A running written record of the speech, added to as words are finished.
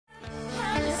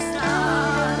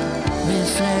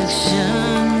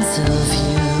reflections of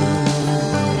you.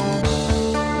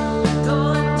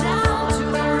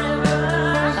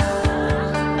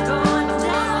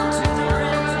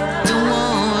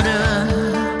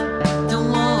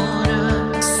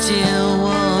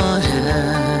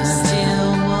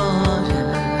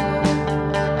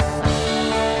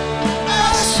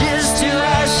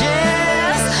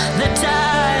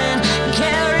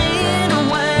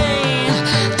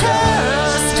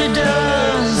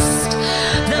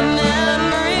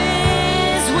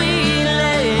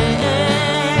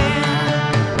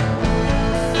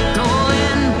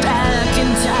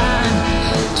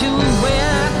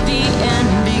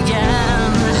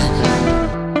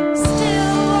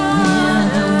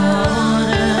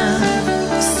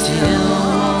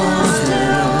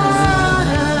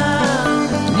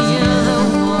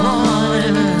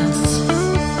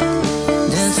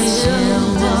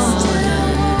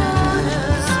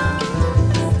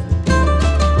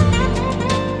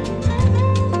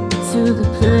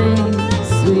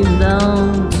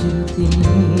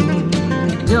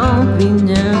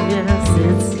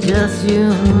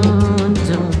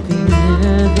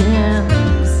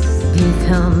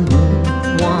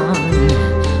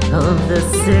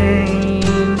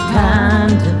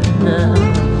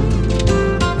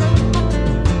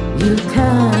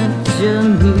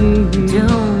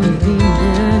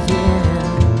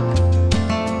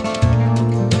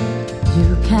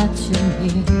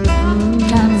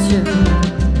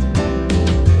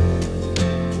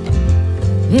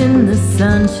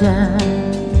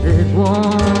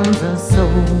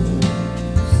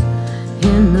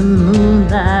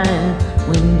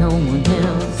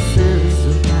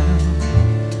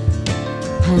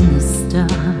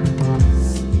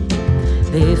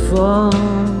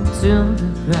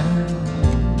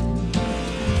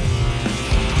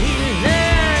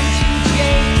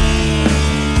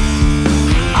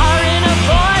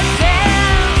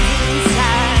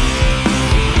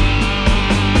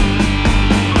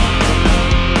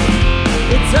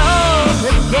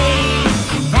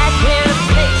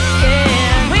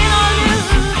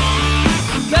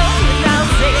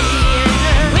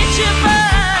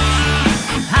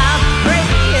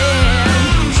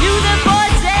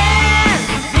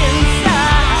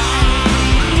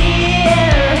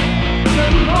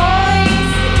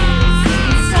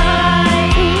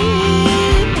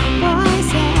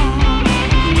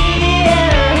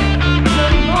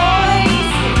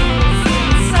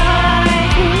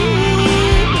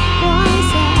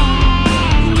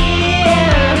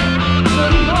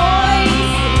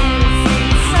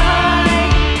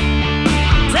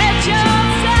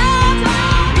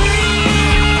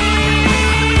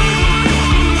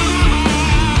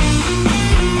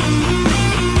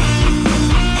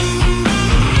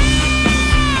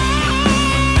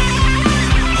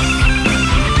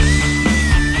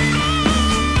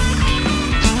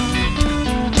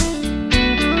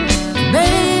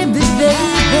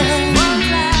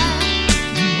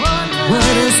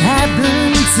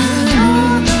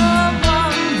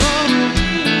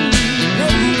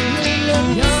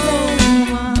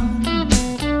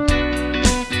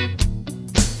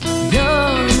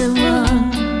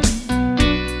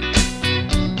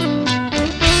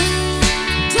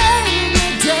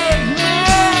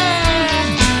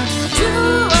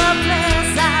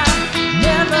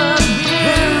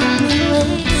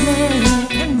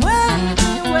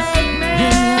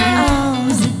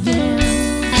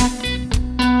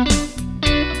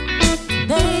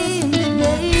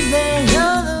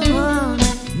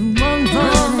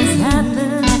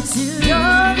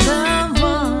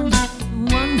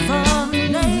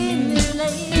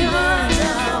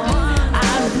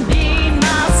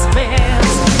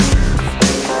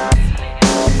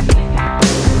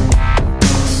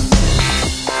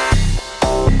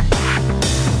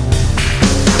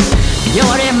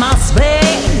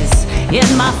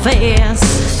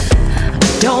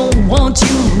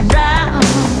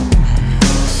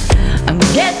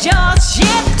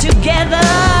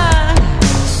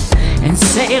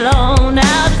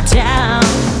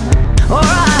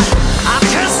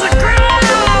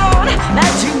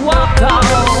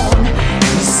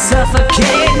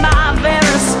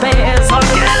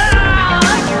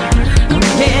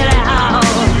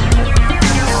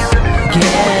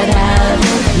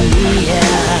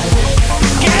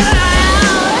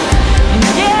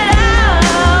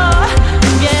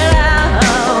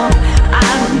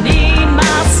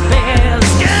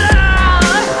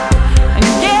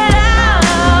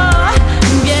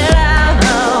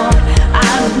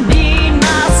 I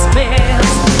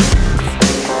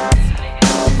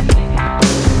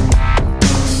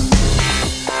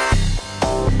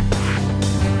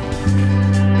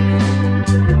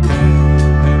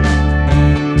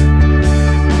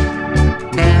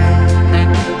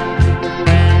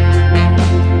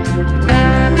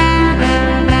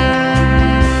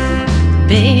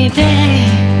Baby,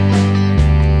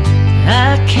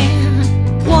 I can't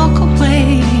walk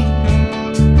away.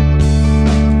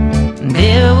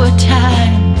 There were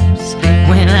times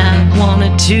when I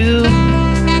wanted to,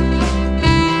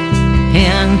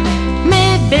 and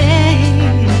maybe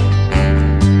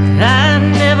I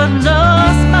never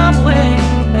lost my way.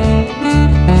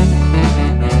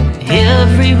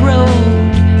 Every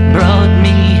road brought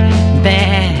me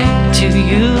back to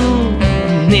you.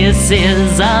 This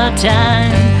is our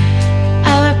time,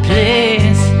 our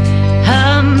place,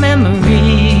 our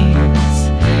memories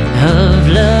of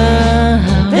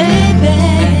love. Baby,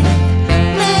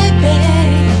 maybe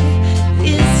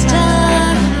it's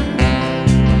time.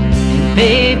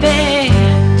 Baby,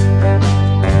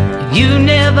 you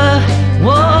never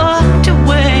walked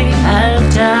away. Our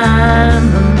time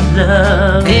of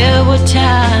love. There were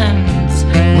times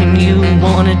when you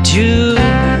wanted to,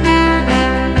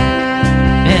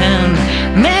 and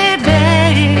maybe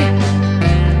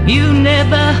you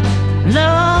never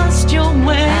lost your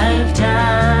way. Our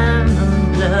time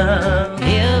of love.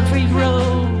 Every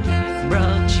road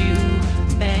brought you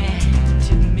back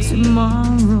to me.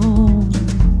 Tomorrow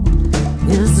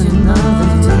is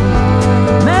another day.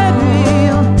 Maybe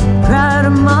you'll cry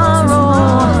tomorrow.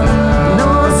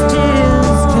 Those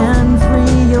tears can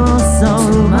free your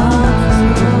soul.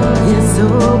 It's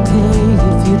okay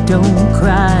if you don't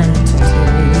cry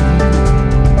today.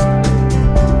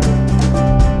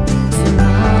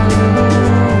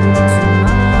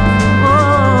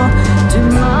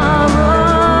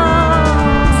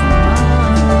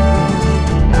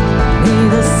 May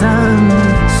the sun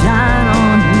shine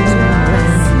on you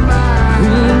and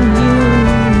bring you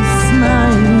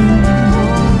smiling.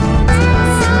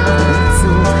 It's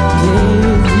okay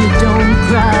if you don't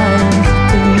cry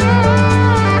today.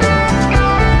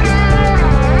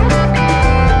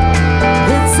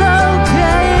 It's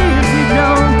okay if you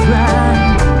don't cry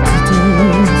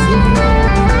today.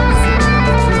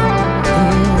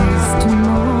 There's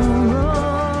tomorrow.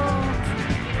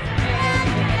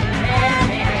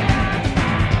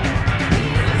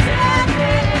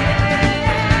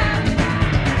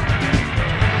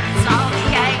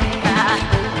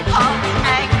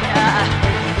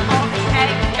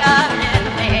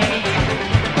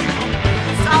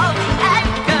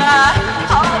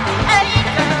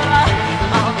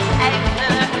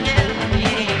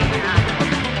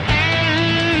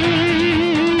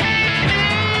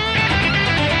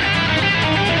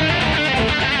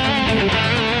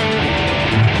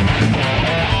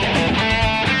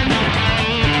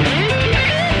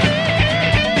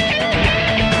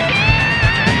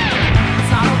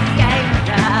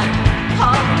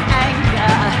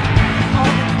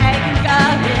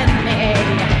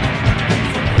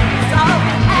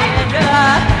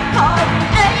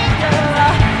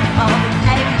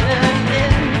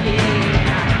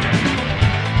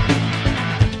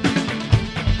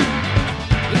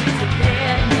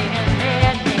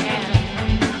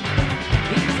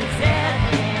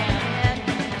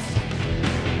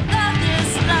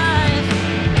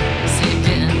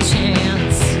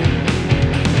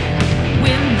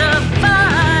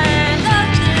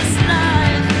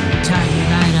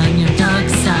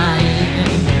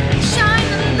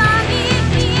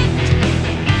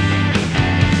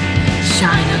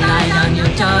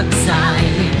 Dark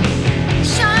side,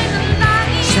 shine a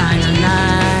light, shine a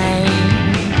light.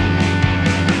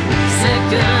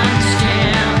 Second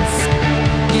chance,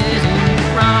 get it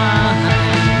right.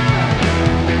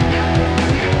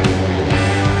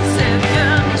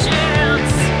 Second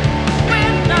chance,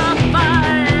 win the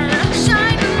fight.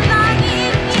 Shine a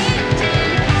light.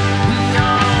 We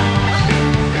all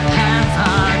have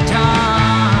our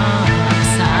dark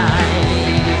side.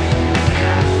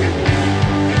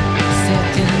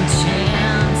 Second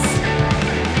chance,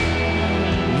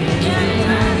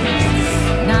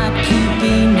 not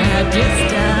keeping a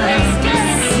distance.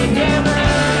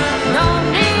 No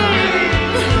need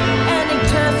any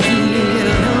curfew,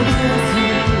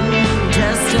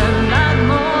 just a lot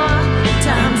more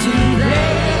time to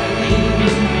play.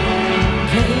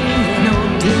 No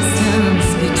distance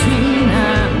between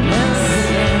us.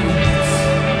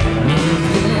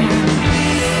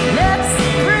 Let's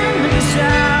scream and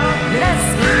shout. Let's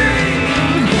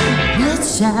scream. Let's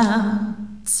shout.